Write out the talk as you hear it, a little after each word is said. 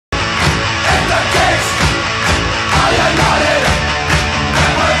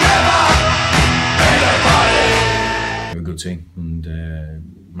team and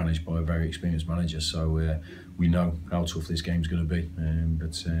managed by a very experienced manager. So we know how tough this game's going to be.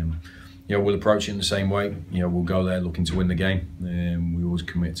 You know, we'll approach it in the same way. You know, we'll go there looking to win the game. We always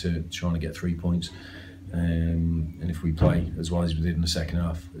commit to trying to get 3 points. And if we play as well as we did in the second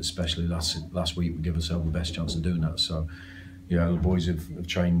half, especially last week, we give ourselves the best chance of doing that. So, you know, the boys have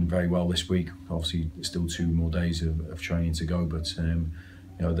trained very well this week. Obviously, there's still 2 more days of training to go, but you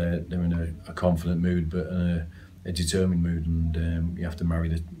know, they're in a confident mood, but a determined mood, and you have to marry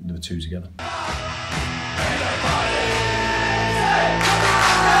the two together.